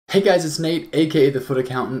Hey guys, it's Nate, aka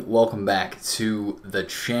TheFutAccountant. Welcome back to the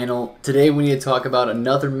channel. Today we need to talk about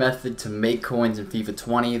another method to make coins in FIFA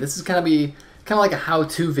 20. This is gonna be kind of like a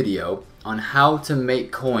how-to video on how to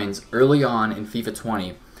make coins early on in FIFA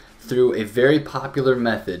 20 through a very popular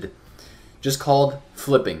method just called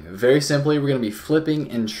flipping. Very simply, we're gonna be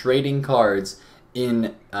flipping and trading cards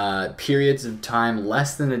in periods of time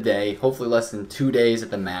less than a day, hopefully less than 2 days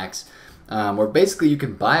at the max. Where basically you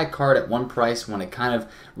can buy a card at one price when it kind of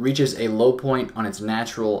reaches a low point on its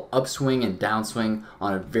natural upswing and downswing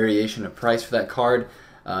on a variation of price for that card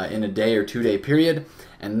in a day or 2 day period,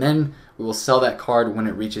 and then we will sell that card when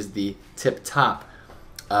it reaches the tip top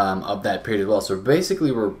of that period as well. So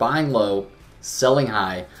basically we're buying low, selling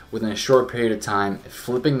high within a short period of time,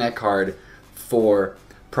 flipping that card for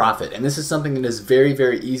profit. And this is something that is very,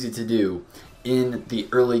 very easy to do in the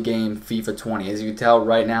early game FIFA 20. As you can tell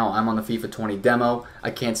right now, I'm on the FIFA 20 demo.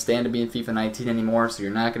 I can't stand to be in FIFA 19 anymore, so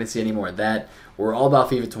you're not going to see any more of that. We're all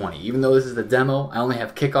about FIFA 20. Even though this is the demo, I only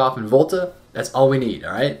have kickoff and Volta. That's all we need,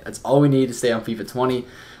 all right? That's all we need to stay on FIFA 20.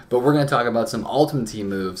 But we're going to talk about some Ultimate Team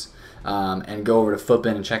moves and go over to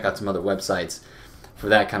FootBin and check out some other websites for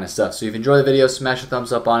that kind of stuff. So if you enjoy the video, smash a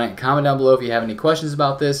thumbs up on it. Comment down below if you have any questions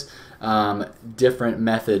about this different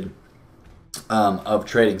method of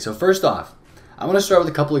trading. So first off, I'm going to start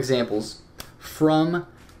with a couple examples from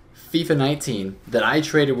FIFA 19 that I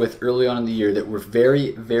traded with early on in the year that were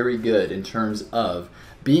very, very good in terms of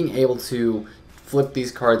being able to flip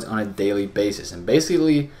these cards on a daily basis. And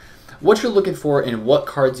basically, what you're looking for and what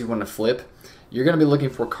cards you want to flip, you're going to be looking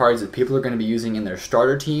for cards that people are going to be using in their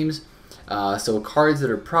starter teams. So cards that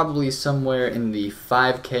are probably somewhere in the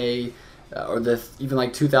 5K or even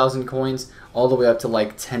like 2,000 coins all the way up to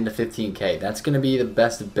like 10 to 15K. That's going to be the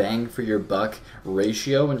best bang for your buck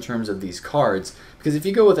ratio in terms of these cards, because if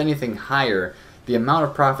you go with anything higher, the amount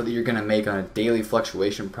of profit that you're going to make on a daily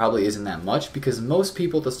fluctuation probably isn't that much, because most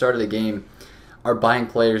people at the start of the game are buying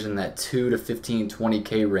players in that 2 to 15,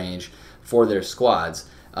 20K range for their squads,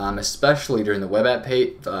 especially during the web app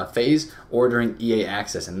phase or during EA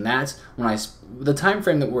Access. And that's when the time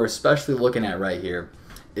frame that we're especially looking at right here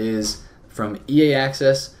is from EA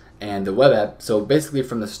Access and the web app. So basically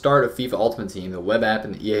from the start of FIFA Ultimate Team, the web app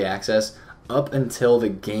and the EA Access, up until the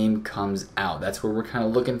game comes out. That's where we're kind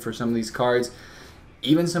of looking for some of these cards.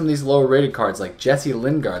 Even some of these lower rated cards like Jesse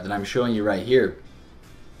Lingard that I'm showing you right here.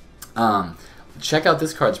 Check out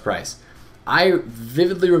this card's price. I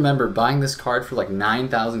vividly remember buying this card for like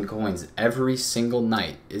 9,000 coins every single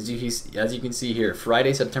night. As you can see here,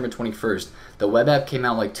 Friday, September 21st. The web app came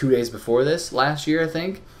out like 2 days before this, last year I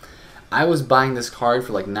think. I was buying this card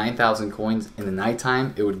for like 9,000 coins in the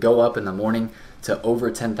nighttime. It would go up in the morning to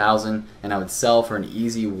over 10,000, and I would sell for an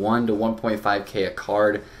easy 1 to 1.5K a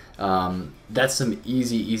card. That's some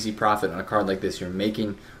easy profit on a card like this. You're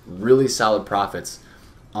making really solid profits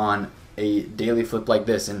on a daily flip like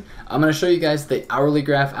this. And I'm going to show you guys the hourly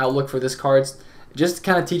graph outlook for this card, just to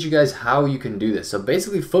kind of teach you guys how you can do this. So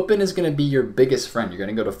basically, FootBin is going to be your biggest friend. You're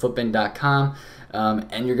going to go to footbin.com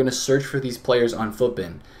and you're going to search for these players on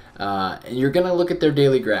FootBin. And you're going to look at their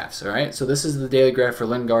daily graphs, all right? So this is the daily graph for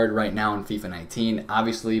Lingard right now in FIFA 19.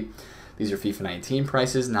 Obviously, these are FIFA 19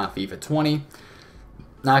 prices, not FIFA 20.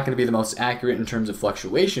 Not going to be the most accurate in terms of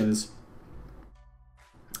fluctuations.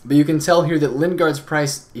 But you can tell here that Lingard's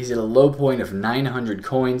price is at a low point of 900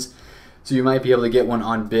 coins. So you might be able to get one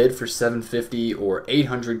on bid for 750 or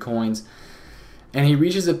 800 coins. And he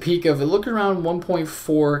reaches a peak of, look around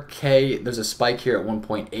 1.4K. There's a spike here at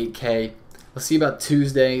 1.8K. Let's see about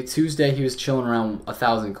Tuesday. Tuesday he was chilling around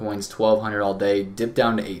 1,000 coins, 1,200 all day, dipped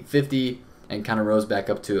down to 850, and kind of rose back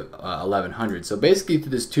up to 1,100. So basically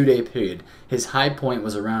through this 2 day period, his high point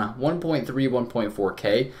was around 1.3,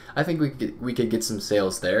 1.4K. I think we could get some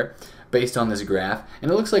sales there based on this graph,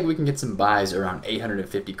 and it looks like we can get some buys around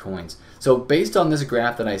 850 coins. So based on this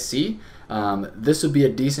graph that I see, this would be a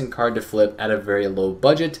decent card to flip at a very low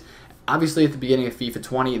budget. Obviously, at the beginning of FIFA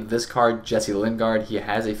 20, this card, Jesse Lingard, he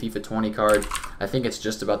has a FIFA 20 card. I think it's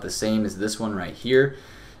just about the same as this one right here.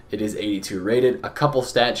 It is 82 rated. A couple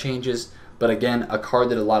stat changes, but again, a card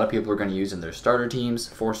that a lot of people are going to use in their starter teams.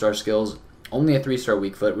 4-star skills, only a 3-star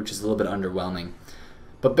weak foot, which is a little bit underwhelming.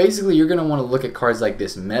 But basically, you're going to want to look at cards like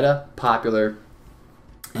this, meta, popular,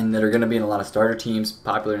 and that are going to be in a lot of starter teams,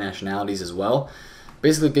 popular nationalities as well.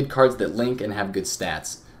 Basically, good cards that link and have good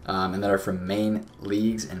stats. And that are from main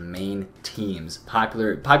leagues and main teams.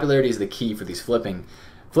 Popularity is the key for these flipping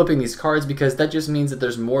these cards, because that just means that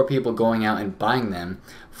there's more people going out and buying them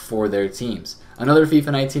for their teams. Another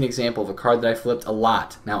FIFA 19 example of a card that I flipped a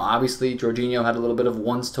lot. Now obviously Jorginho had a little bit of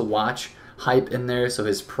ones to watch hype in there, so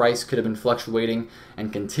his price could have been fluctuating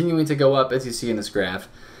and continuing to go up as you see in this graph.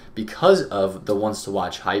 because of the ones to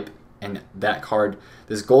watch hype and that card,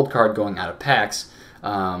 this gold card going out of packs.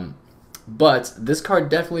 But this card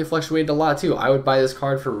definitely fluctuated a lot too. I would buy this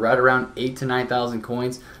card for right around 8,000 to 9,000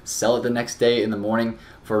 coins, sell it the next day in the morning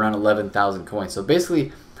for around 11,000 coins. So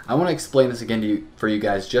basically, I want to explain this again to you, for you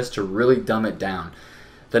guys, just to really dumb it down.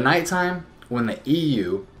 The nighttime, when the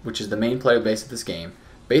EU, which is the main player base of this game,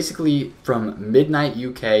 basically from midnight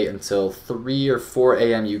UK until 3 or 4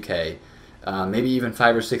 a.m. UK, maybe even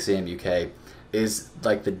 5 or 6 a.m. UK, is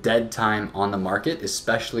like the dead time on the market,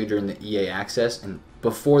 especially during the EA access and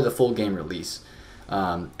before the full game release.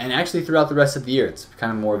 And actually throughout the rest of the year, it's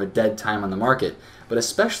kind of more of a dead time on the market. But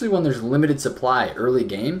especially when there's limited supply early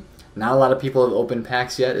game, not a lot of people have opened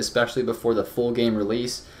packs yet, especially before the full game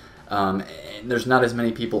release. And there's not as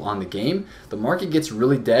many people on the game. The market gets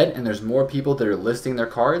really dead, and there's more people that are listing their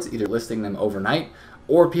cards, either listing them overnight,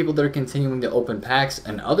 or people that are continuing to open packs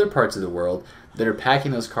in other parts of the world that are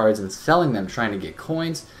packing those cards and selling them, trying to get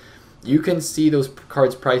coins. You can see those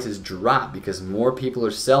cards' prices drop because more people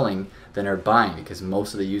are selling than are buying, because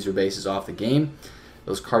most of the user base is off the game.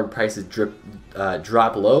 Those card prices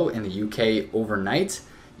drop low in the UK overnight.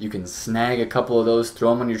 You can snag a couple of those,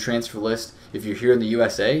 throw them on your transfer list. If you're here in the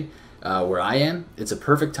USA, where I am, it's a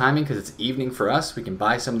perfect timing because it's evening for us. We can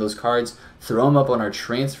buy some of those cards, throw them up on our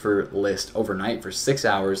transfer list overnight for 6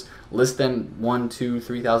 hours, list them 1, 2,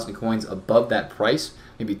 3,000 coins above that price,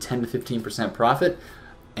 maybe 10 to 15% profit,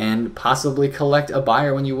 and possibly collect a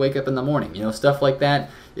buyer when you wake up in the morning. You know, stuff like that.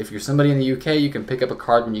 If you're somebody in the UK, you can pick up a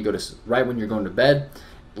card when you go to right when you're going to bed,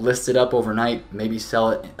 list it up overnight, maybe sell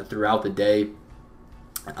it throughout the day.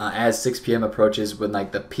 As 6 p.m. approaches, when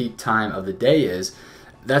like the peak time of the day is,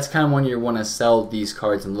 that's kind of when you want to sell these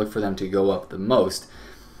cards and look for them to go up the most,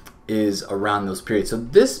 is around those periods. So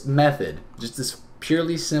this method, just this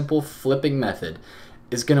purely simple flipping method,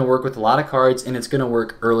 is going to work with a lot of cards, and it's going to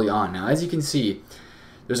work early on. Now, as you can see,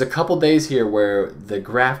 there's a couple days here where the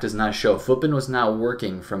graph does not show. Flipping was not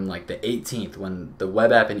working from like the 18th when the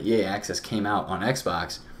web app and EA Access came out on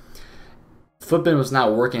Xbox. Flipping was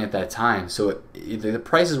not working at that time, so the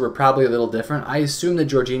prices were probably a little different. I assume that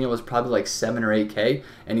Jorginho was probably like 7 or 8K,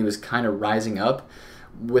 and he was kind of rising up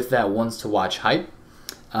with that ones to watch hype.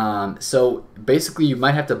 So basically, you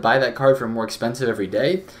might have to buy that card for more expensive every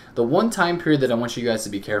day. The one time period that I want you guys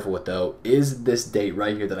to be careful with, though, is this date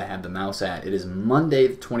right here that I have the mouse at. It is Monday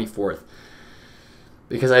the 24th.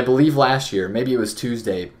 Because I believe last year, maybe it was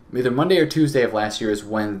Tuesday, either Monday or Tuesday of last year is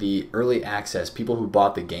when the early access, people who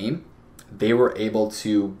bought the game, they were able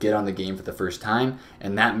to get on the game for the first time,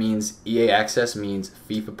 and that means EA Access means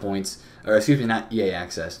FIFA points, or excuse me, not EA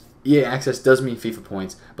Access. EA Access does mean FIFA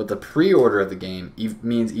points, but the pre-order of the game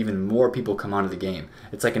means even more people come onto the game.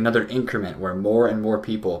 It's like another increment where more and more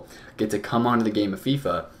people get to come onto the game of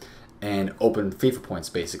FIFA and open FIFA points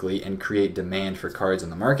basically and create demand for cards on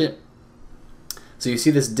the market. So you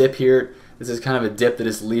see this dip here. This is kind of a dip that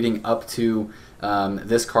is leading up to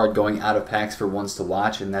this card going out of packs for ones to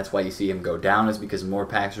watch, and that's why you see him go down, is because more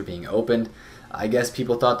packs are being opened. I guess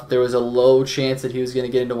people thought that there was a low chance that he was going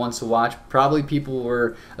to get into ones to watch. Probably people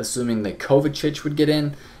were assuming that Kovacic would get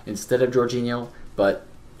in instead of Jorginho, but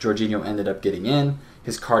Jorginho ended up getting in.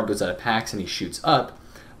 His card goes out of packs and he shoots up.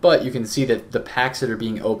 But you can see that the packs that are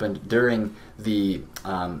being opened during the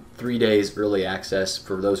 3 days early access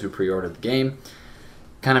for those who pre-ordered the game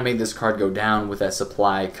kind of made this card go down with that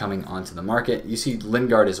supply coming onto the market. You see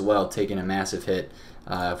Lingard as well taking a massive hit.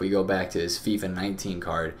 If we go back to his FIFA 19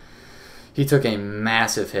 card, he took a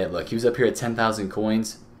massive hit. Look, he was up here at 10,000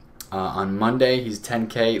 coins. On Monday, he's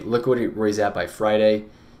 10K. Look where he's at by Friday.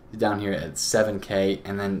 He's down here at 7K.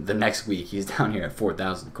 And then the next week, he's down here at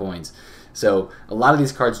 4,000 coins. So a lot of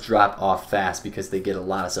these cards drop off fast because they get a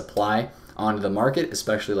lot of supply onto the market,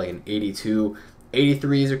 especially like an 82.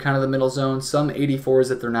 83s are kind of the middle zone. Some 84s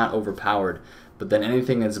if they're not overpowered. But then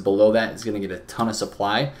anything that's below that is going to get a ton of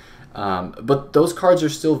supply. But those cards are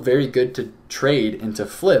still very good to trade and to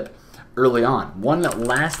flip early on. One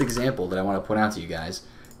last example that I want to point out to you guys,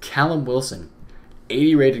 Callum Wilson,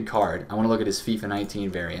 80 rated card. I want to look at his FIFA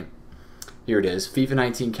 19 variant. Here it is, FIFA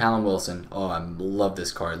 19 Callum Wilson. Oh, I love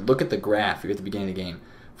this card. Look at the graph here at the beginning of the game.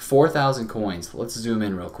 4,000 coins. Let's zoom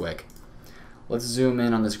in real quick. Let's zoom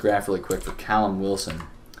in on this graph really quick for Callum Wilson.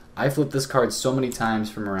 I flipped this card so many times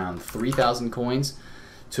from around 3,000 coins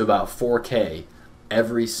to about 4K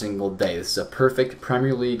every single day. This is a perfect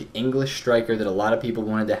Premier League English striker that a lot of people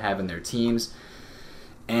wanted to have in their teams,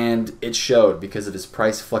 and it showed because of his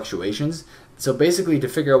price fluctuations. So basically, to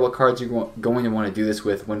figure out what cards you're going to want to do this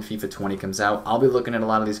with when FIFA 20 comes out, I'll be looking at a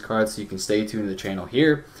lot of these cards, so you can stay tuned to the channel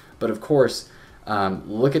here. But of course,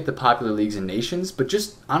 look at the popular leagues and nations, but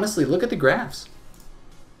just honestly look at the graphs.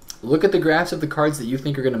 Look at the graphs of the cards that you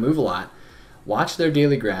think are going to move a lot. Watch their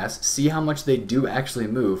daily graphs, see how much they do actually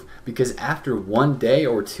move, because after 1 day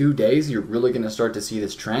or 2 days, you're really going to start to see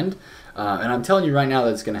this trend. And I'm telling you right now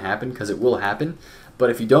that it's going to happen, because it will happen.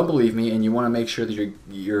 But if you don't believe me and you want to make sure that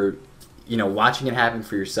you're watching it happen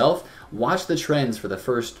for yourself, watch the trends for the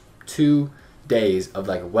first 2 days of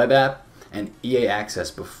like web app and EA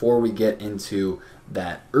access before we get into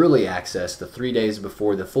that early access, the 3 days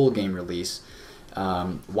before the full game release.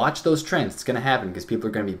 Watch those trends. It's going to happen because people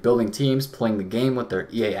are going to be building teams, playing the game with their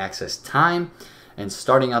EA access time, and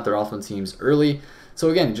starting out their ultimate teams early. So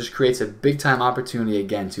again, it just creates a big time opportunity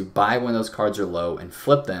again to buy when those cards are low and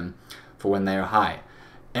flip them for when they are high.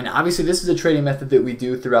 And obviously this is a trading method that we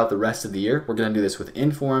do throughout the rest of the year. We're going to do this with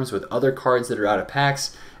informs, with other cards that are out of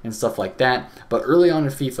packs and stuff like that. But early on in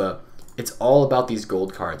FIFA, it's all about these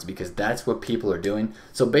gold cards because that's what people are doing.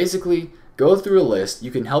 So basically, go through a list. You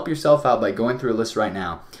can help yourself out by going through a list right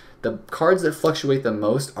now. The cards that fluctuate the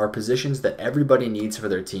most are positions that everybody needs for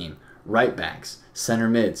their team. Right backs, center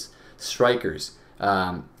mids, strikers,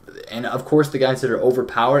 and of course the guys that are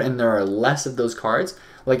overpowered, and there are less of those cards.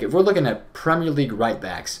 Like if we're looking at Premier League right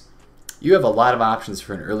backs, you have a lot of options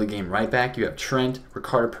for an early game right back. You have Trent,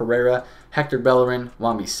 Ricardo Pereira, Hector Bellerin,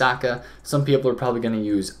 Wan-Bissaka. Some people are probably going to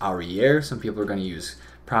use Aurier. Some people are going to use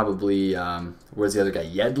probably, where's the other guy?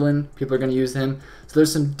 Yedlin. People are going to use him. So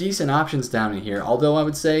there's some decent options down in here. Although I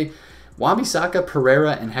would say Wan-Bissaka,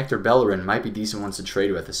 Pereira, and Hector Bellerin might be decent ones to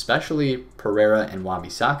trade with, especially Pereira and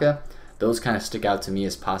Wan-Bissaka. Those kind of stick out to me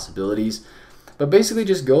as possibilities. But basically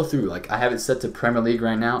just go through. Like I have it set to Premier League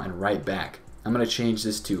right now and right back. I'm going to change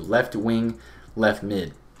this to left wing, left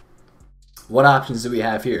mid. What options do we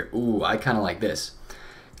have here? Ooh, I kind of like this.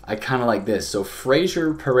 I kind of like this. So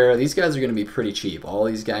Frazier, Pereira, these guys are going to be pretty cheap. All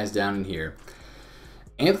these guys down in here.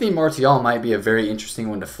 Anthony Martial might be a very interesting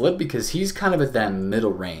one to flip because he's kind of at that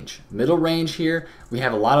middle range. Middle range here, we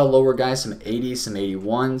have a lot of lower guys, some 80s, some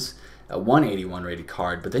 81s, a 181 rated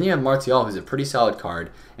card. But then you have Martial, who's a pretty solid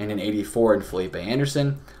card, and an 84 in Felipe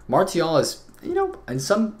Anderson. Martial is, in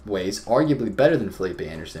some ways, arguably better than Felipe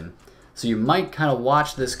Anderson. So you might kind of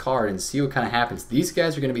watch this card and see what kind of happens. These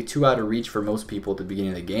guys are going to be too out of reach for most people at the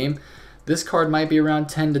beginning of the game. This card might be around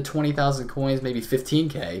 10 to 20,000 coins, maybe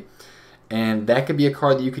 15K. And that could be a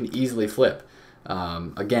card that you can easily flip.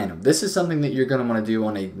 Again, this is something that you're going to want to do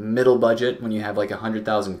on a middle budget when you have like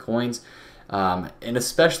 100,000 coins. And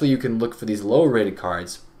especially you can look for these lower rated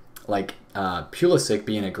cards like Pulisic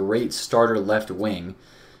being a great starter left wing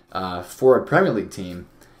for a Premier League team.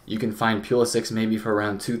 You can find Pulisic maybe for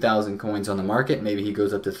around 2,000 coins on the market. Maybe he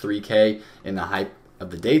goes up to 3K in the hype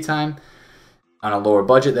of the daytime. On a lower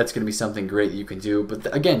budget, that's going to be something great that you can do.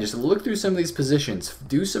 But again, just look through some of these positions.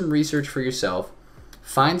 Do some research for yourself.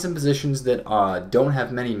 Find some positions that don't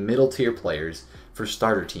have many middle tier players for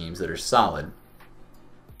starter teams that are solid.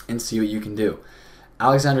 And see what you can do.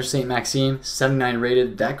 Alexander St. Maxime, 79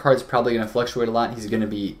 rated. That card's probably going to fluctuate a lot. He's going to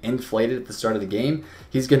be inflated at the start of the game.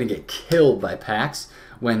 He's going to get killed by packs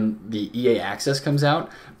when the EA access comes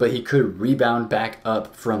out. But he could rebound back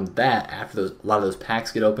up from that after a lot of those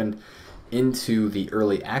packs get opened into the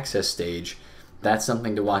early access stage. That's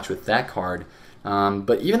something to watch with that card.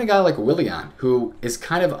 But even a guy like Willian, who is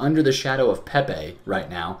kind of under the shadow of Pepe right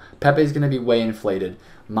now. Pepe is going to be way inflated.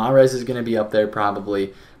 Mahrez is going to be up there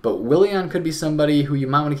probably. But Willian could be somebody who you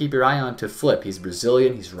might want to keep your eye on to flip. He's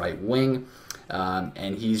Brazilian, he's right wing,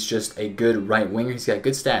 and he's just a good right winger. He's got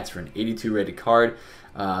good stats for an 82 rated card.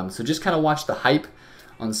 So just kind of watch the hype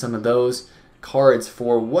on some of those cards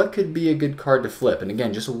for what could be a good card to flip. And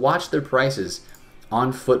again, just watch their prices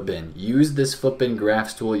on Futbin. Use this Futbin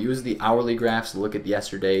graphs tool. Use the hourly graphs to look at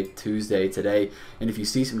yesterday, Tuesday, today. And if you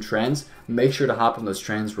see some trends, make sure to hop on those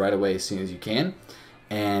trends right away as soon as you can.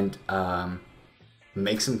 And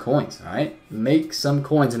make some coins, all right? Make some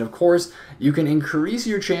coins. And of course, you can increase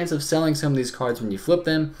your chance of selling some of these cards when you flip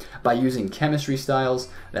them by using chemistry styles.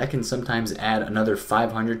 That can sometimes add another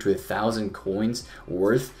 500 to 1,000 coins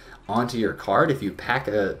worth onto your card if you pack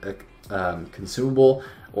a consumable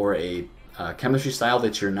or a chemistry style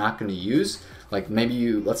that you're not going to use. Like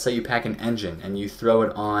maybe let's say you pack an engine and you throw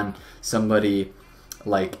it on somebody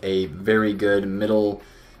like a very good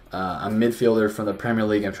a midfielder from the Premier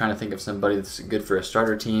League. I'm trying to think of somebody that's good for a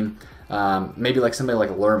starter team. Maybe like somebody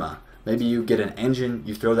like Lerma. Maybe you get an engine,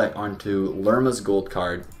 you throw that onto Lerma's gold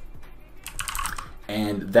card,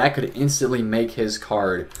 and that could instantly make his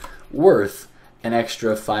card worth an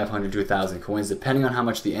extra 500 to 1,000 coins, depending on how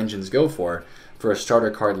much the engines go for a starter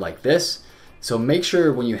card like this. So make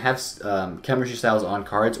sure when you have chemistry styles on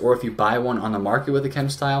cards, or if you buy one on the market with a chem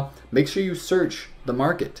style, make sure you search the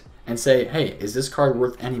market and say, hey, is this card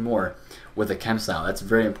worth any more with a chem style. That's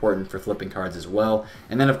very important for flipping cards as well.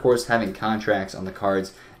 And then of course having contracts on the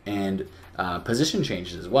cards and position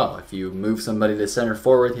changes as well. If you move somebody to center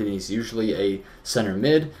forward, he's usually a center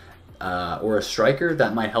mid or a striker.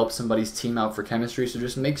 That might help somebody's team out for chemistry. So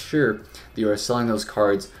just make sure that you are selling those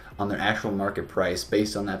cards on their actual market price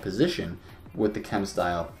based on that position with the chem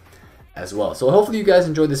style as well. So hopefully you guys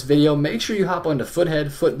enjoyed this video. Make sure you hop onto Foothead,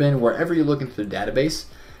 Footbin, wherever you're looking through the database,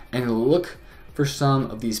 and look for some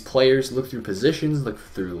of these players. Look through positions, look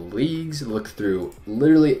through leagues, look through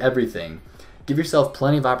literally everything. Give yourself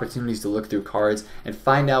plenty of opportunities to look through cards and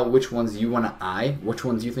find out which ones you want to eye, which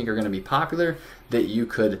ones you think are going to be popular that you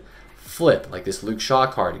could flip. Like this Luke Shaw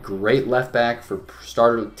card, great left back for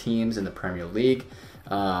starter teams in the Premier League.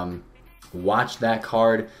 Watch that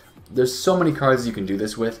card. There's so many cards you can do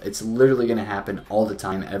this with. It's literally going to happen all the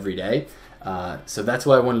time, every day. So that's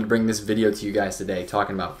why I wanted to bring this video to you guys today,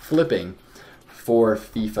 talking about flipping for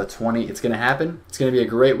FIFA 20. It's going to happen. It's going to be a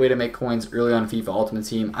great way to make coins early on FIFA Ultimate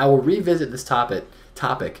Team. I will revisit this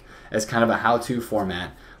topic as kind of a how-to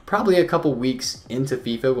format, probably a couple weeks into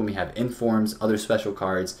FIFA when we have informs, other special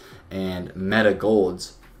cards, and meta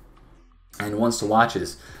golds and ones to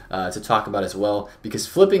watches to talk about as well, because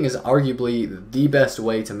flipping is arguably the best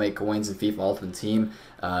way to make coins in FIFA Ultimate Team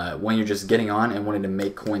when you're just getting on and wanting to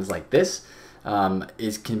make coins like this.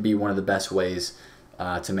 It can be one of the best ways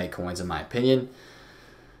to make coins, in my opinion.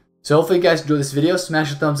 So hopefully you guys enjoyed this video.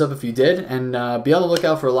 Smash a thumbs up if you did, and be on the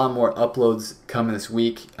lookout for a lot more uploads coming this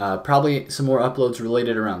week. Probably some more uploads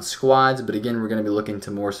related around squads, but again, we're going to be looking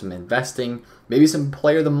to some investing, maybe some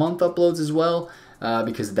player of the month uploads as well,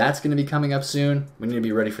 because that's going to be coming up soon. We need to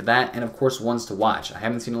be ready for that, and of course ones to watch. I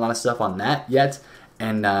haven't seen a lot of stuff on that yet,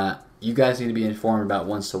 and you guys need to be informed about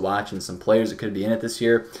ones to watch and some players that could be in it this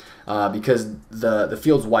year, because the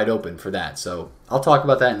field's wide open for that. So I'll talk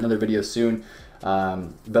about that in another video soon.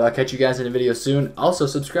 But I'll catch you guys in a video soon. Also,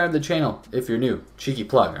 subscribe to the channel if you're new. Cheeky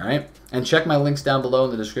plug, alright? And check my links down below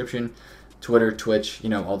in the description. Twitter, Twitch, you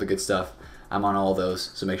know, all the good stuff. I'm on all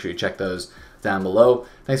those, so make sure you check those down below.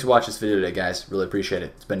 Thanks for watching this video today, guys. Really appreciate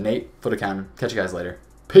it. It's been Nate, FutAccountant. Catch you guys later.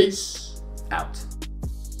 Peace out.